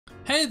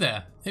Hey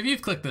there! If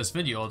you've clicked this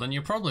video, then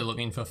you're probably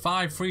looking for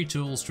 5 free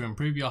tools to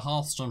improve your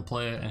Hearthstone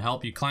play and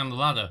help you climb the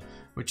ladder,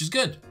 which is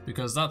good,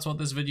 because that's what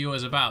this video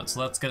is about, so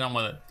let's get on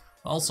with it.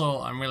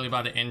 Also, I'm really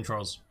bad at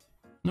intros.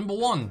 Number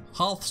 1.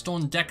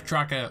 Hearthstone Deck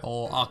Tracker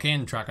or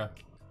Arcane Tracker.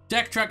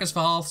 Deck trackers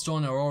for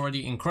Hearthstone are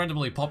already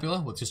incredibly popular,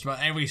 with just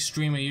about every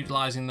streamer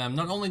utilising them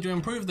not only to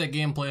improve their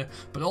gameplay,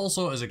 but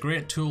also as a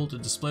great tool to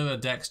display their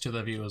decks to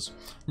their viewers.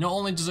 Not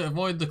only does it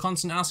avoid the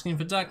constant asking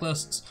for deck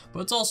lists, but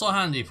it's also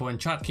handy for when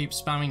chat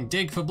keeps spamming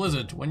dig for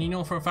Blizzard when you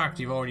know for a fact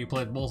you've already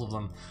played both of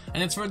them.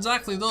 And it's for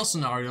exactly those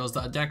scenarios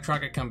that a deck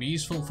tracker can be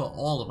useful for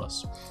all of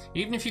us.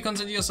 Even if you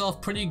consider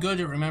yourself pretty good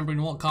at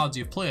remembering what cards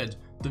you've played,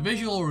 the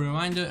visual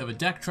reminder of a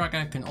deck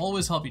tracker can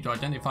always help you to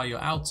identify your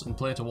outs and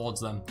play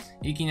towards them,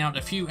 eking out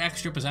a few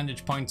extra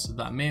percentage points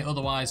that may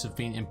otherwise have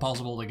been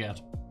impossible to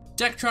get.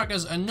 Deck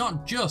trackers are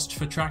not just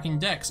for tracking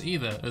decks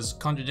either, as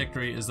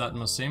contradictory as that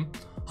must seem.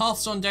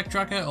 Hearthstone Deck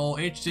Tracker, or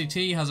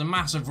HDT, has a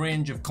massive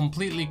range of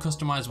completely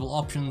customizable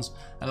options,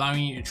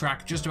 allowing you to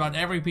track just about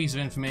every piece of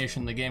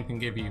information the game can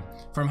give you,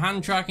 from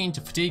hand tracking to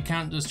fatigue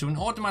counters to an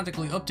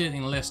automatically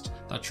updating list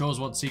that shows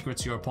what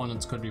secrets your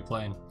opponents could be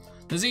playing.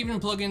 There's even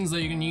plugins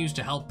that you can use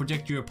to help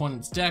predict your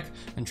opponent's deck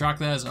and track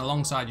theirs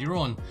alongside your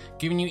own,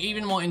 giving you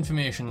even more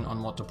information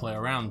on what to play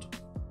around.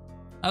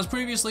 As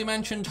previously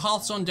mentioned,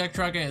 Hearthstone Deck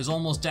Tracker is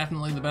almost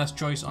definitely the best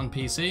choice on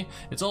PC.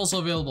 It's also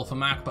available for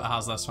Mac but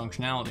has less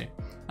functionality.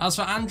 As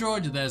for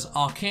Android, there's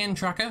Arcane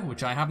Tracker,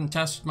 which I haven't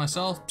tested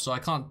myself, so I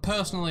can't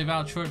personally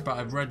vouch for it, but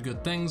I've read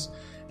good things.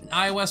 And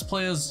iOS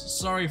players,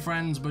 sorry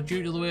friends, but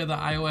due to the way that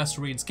iOS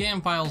reads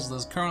game files,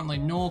 there's currently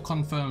no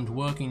confirmed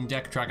working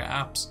deck tracker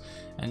apps,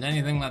 and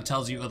anything that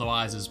tells you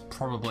otherwise is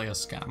probably a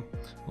scam.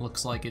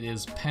 Looks like it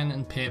is pen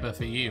and paper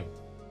for you.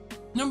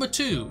 Number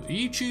 2,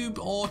 YouTube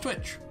or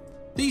Twitch.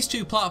 These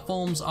two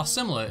platforms are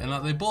similar in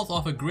that they both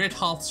offer great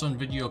Hearthstone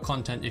video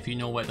content if you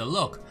know where to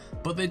look,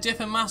 but they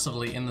differ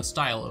massively in the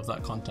style of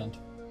that content.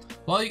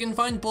 While you can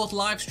find both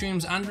live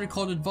streams and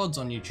recorded VODs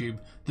on YouTube,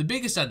 the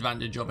biggest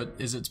advantage of it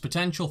is its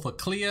potential for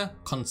clear,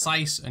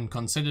 concise, and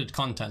considered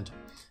content.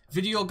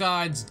 Video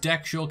guides,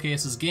 deck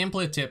showcases,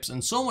 gameplay tips,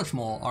 and so much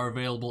more are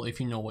available if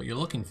you know what you're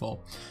looking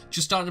for.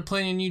 Just started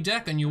playing a new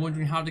deck and you're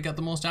wondering how to get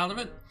the most out of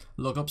it?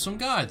 Look up some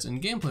guides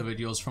and gameplay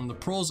videos from the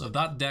pros of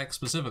that deck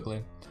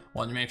specifically.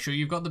 Want to make sure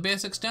you've got the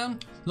basics down?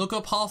 Look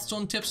up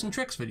Hearthstone tips and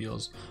tricks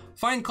videos.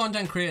 Find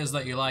content creators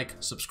that you like,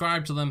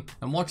 subscribe to them,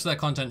 and watch their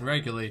content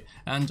regularly,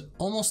 and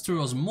almost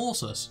through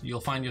osmosis, you'll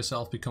find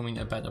yourself becoming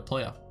a better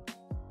player.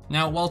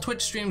 Now, while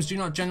Twitch streams do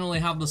not generally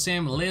have the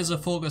same laser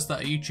focus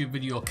that a YouTube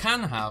video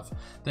can have,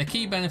 their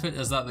key benefit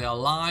is that they are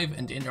live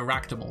and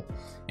interactable.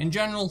 In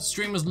general,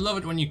 streamers love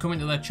it when you come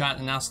into their chat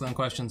and ask them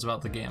questions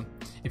about the game.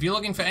 If you're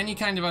looking for any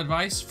kind of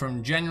advice,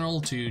 from general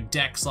to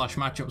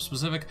deck/matchup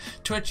specific,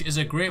 Twitch is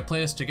a great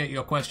place to get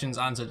your questions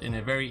answered in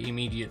a very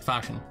immediate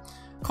fashion.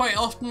 Quite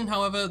often,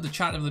 however, the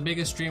chat of the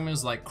bigger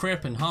streamers like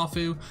Crip and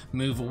Harfu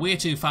move way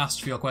too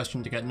fast for your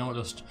question to get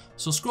noticed,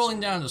 so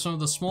scrolling down to some of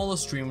the smaller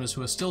streamers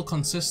who are still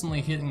consistently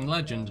hitting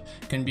legend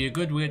can be a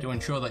good way to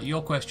ensure that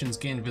your questions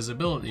gain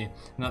visibility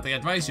and that the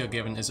advice you're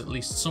given is at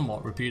least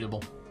somewhat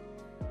reputable.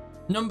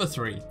 Number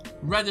 3.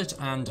 Reddit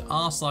and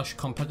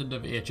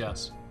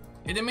r/competitiveHS.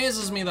 It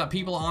amazes me that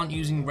people aren't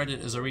using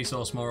Reddit as a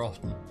resource more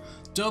often.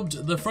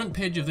 Dubbed the front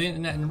page of the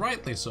internet, and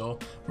rightly so,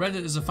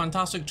 Reddit is a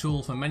fantastic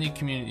tool for many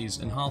communities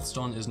and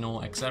Hearthstone is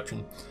no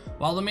exception.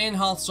 While the main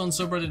Hearthstone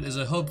subreddit is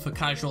a hub for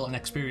casual and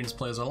experienced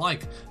players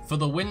alike, for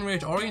the win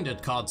rate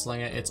oriented card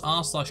slinger it's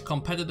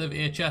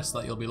r/competitiveHS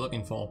that you'll be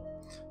looking for.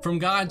 From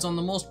guides on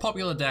the most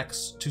popular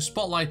decks to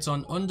spotlights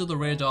on under the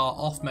radar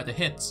off-meta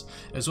hits,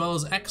 as well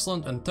as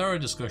excellent and thorough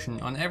discussion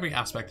on every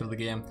aspect of the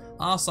game,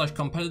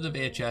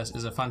 r/competitiveHS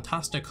is a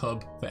fantastic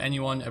hub for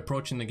anyone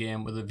approaching the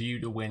game with a view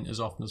to win as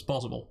often as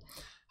possible.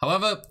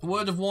 However,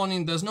 word of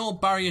warning, there's no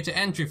barrier to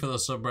entry for the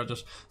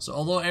subreddit, so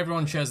although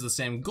everyone shares the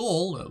same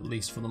goal, at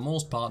least for the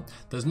most part,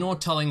 there's no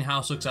telling how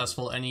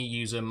successful any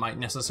user might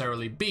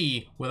necessarily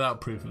be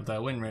without proof of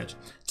their win rate.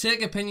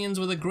 Take opinions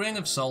with a grain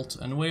of salt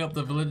and weigh up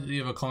the validity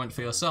of a comment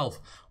for yourself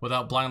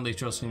without blindly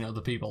trusting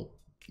other people.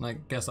 I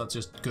guess that's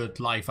just good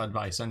life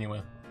advice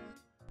anyway.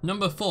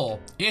 Number 4.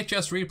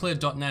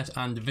 hsreplay.net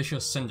and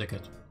Vicious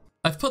Syndicate.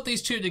 I've put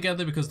these two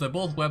together because they're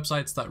both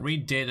websites that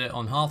read data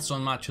on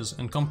Hearthstone matches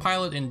and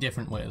compile it in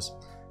different ways.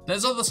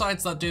 There's other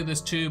sites that do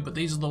this too, but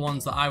these are the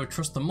ones that I would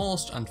trust the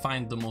most and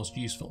find the most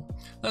useful.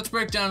 Let's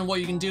break down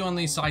what you can do on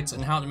these sites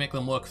and how to make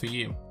them work for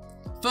you.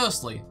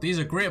 Firstly, these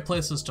are great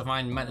places to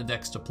find meta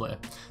decks to play.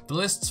 The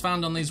lists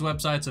found on these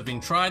websites have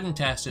been tried and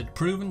tested,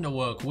 proven to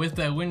work with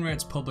their win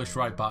rates published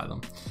right by them.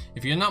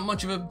 If you're not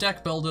much of a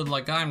deck builder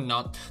like I'm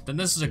not, then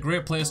this is a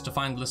great place to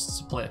find lists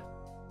to play.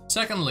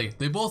 Secondly,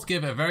 they both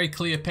give a very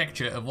clear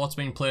picture of what's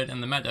being played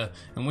in the meta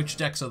and which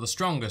decks are the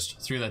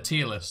strongest through their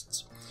tier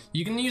lists.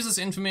 You can use this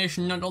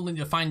information not only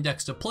to find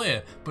decks to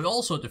play, but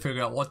also to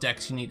figure out what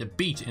decks you need to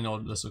beat in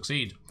order to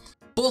succeed.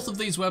 Both of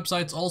these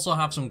websites also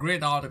have some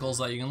great articles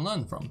that you can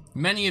learn from.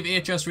 Many of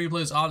HS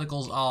Replay's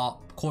articles are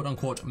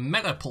quote-unquote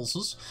meta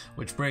pulses,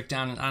 which break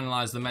down and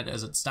analyze the meta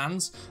as it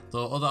stands,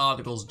 though other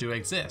articles do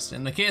exist.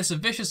 In the case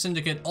of Vicious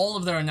Syndicate, all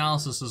of their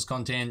analysis is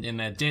contained in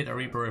their Data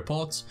Reaper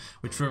reports,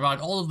 which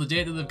provide all of the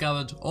data they've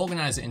gathered,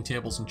 organize it in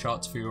tables and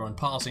charts for your own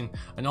parsing,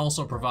 and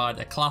also provide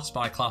a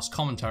class-by-class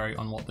commentary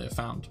on what they've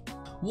found.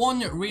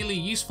 One really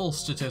useful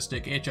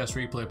statistic HS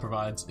Replay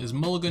provides is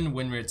mulligan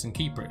win rates and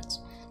keep rates.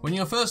 When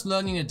you're first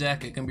learning a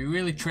deck, it can be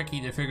really tricky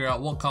to figure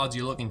out what cards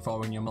you're looking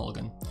for in your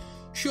mulligan.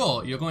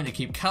 Sure, you're going to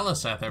keep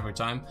Keleseth every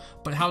time,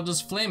 but how does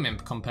Flame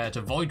Imp compare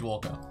to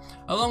Voidwalker?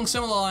 Along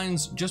similar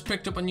lines, just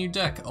picked up a new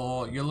deck,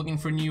 or you're looking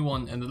for a new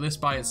one and the list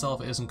by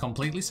itself isn't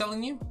completely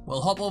selling you? Well,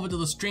 hop over to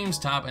the Streams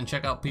tab and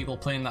check out people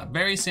playing that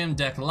very same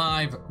deck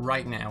live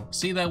right now.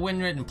 See their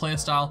win rate and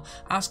playstyle,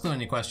 ask them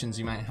any questions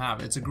you might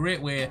have. It's a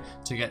great way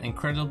to get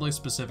incredibly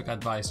specific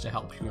advice to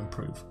help you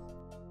improve.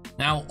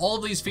 Now, all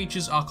of these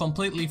features are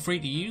completely free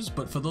to use,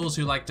 but for those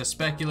who like to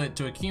speculate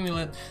to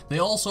accumulate, they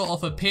also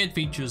offer paid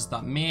features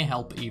that may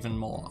help even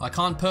more. I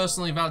can't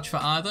personally vouch for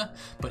either,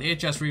 but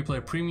HS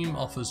Replay Premium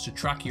offers to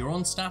track your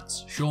own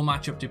stats, show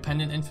matchup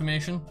dependent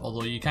information,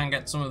 although you can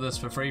get some of this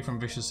for free from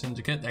Vicious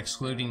Syndicate,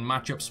 excluding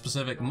matchup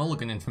specific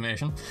mulligan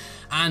information,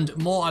 and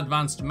more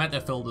advanced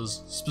meta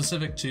filters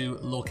specific to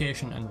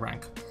location and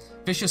rank.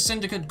 Vicious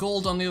Syndicate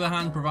Gold, on the other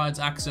hand, provides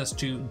access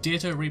to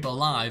Data Reaper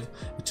Live,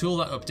 a tool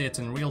that updates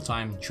in real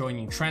time, showing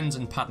you trends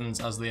and patterns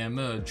as they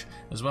emerge,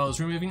 as well as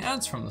removing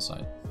ads from the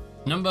site.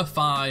 Number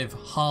 5,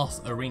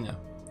 Hearth Arena.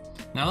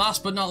 Now,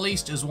 last but not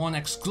least is one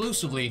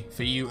exclusively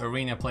for you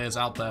Arena players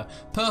out there.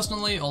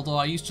 Personally, although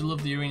I used to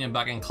love the Arena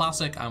back in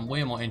Classic, I'm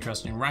way more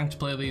interested in Ranked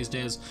play these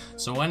days,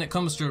 so when it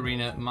comes to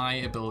Arena, my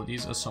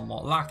abilities are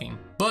somewhat lacking.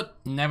 But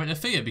never to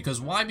fear,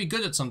 because why be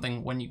good at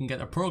something when you can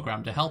get a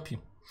program to help you?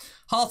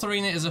 Hearth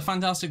Arena is a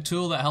fantastic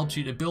tool that helps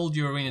you to build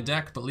your Arena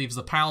deck but leaves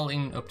the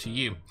piloting up to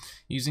you.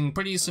 Using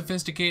pretty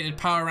sophisticated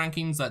power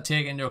rankings that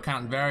take into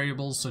account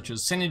variables such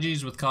as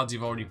synergies with cards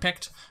you've already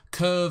picked,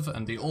 curve,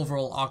 and the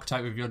overall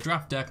archetype of your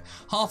draft deck,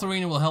 Hearth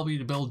Arena will help you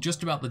to build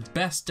just about the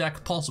best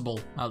deck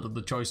possible out of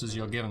the choices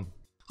you're given.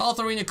 Hearth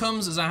Arena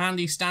comes as a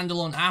handy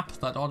standalone app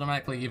that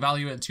automatically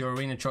evaluates your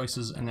arena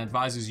choices and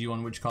advises you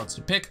on which cards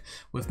to pick,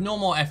 with no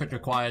more effort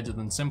required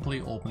than simply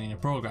opening a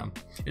program.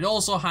 It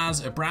also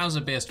has a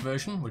browser-based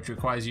version, which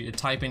requires you to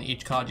type in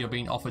each card you're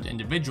being offered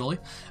individually,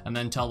 and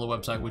then tell the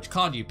website which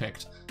card you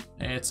picked.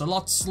 It's a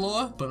lot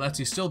slower, but lets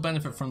you still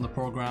benefit from the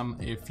program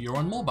if you're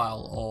on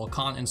mobile or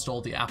can't install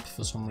the app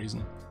for some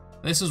reason.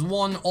 This is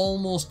one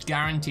almost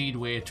guaranteed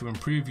way to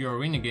improve your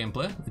arena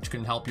gameplay, which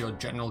can help your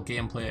general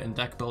gameplay and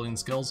deck building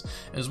skills,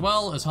 as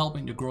well as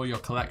helping to grow your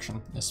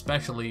collection,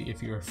 especially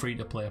if you're a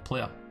free-to-play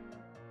player.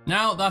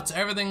 Now, that's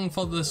everything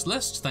for this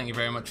list. Thank you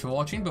very much for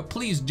watching, but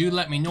please do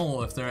let me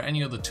know if there are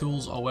any other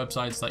tools or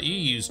websites that you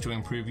use to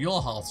improve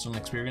your Hearthstone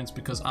experience,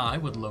 because I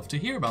would love to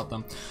hear about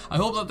them. I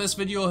hope that this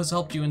video has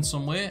helped you in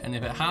some way, and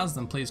if it has,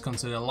 then please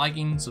consider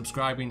liking,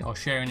 subscribing, or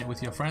sharing it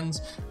with your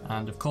friends,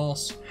 and of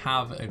course,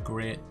 have a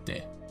great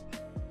day.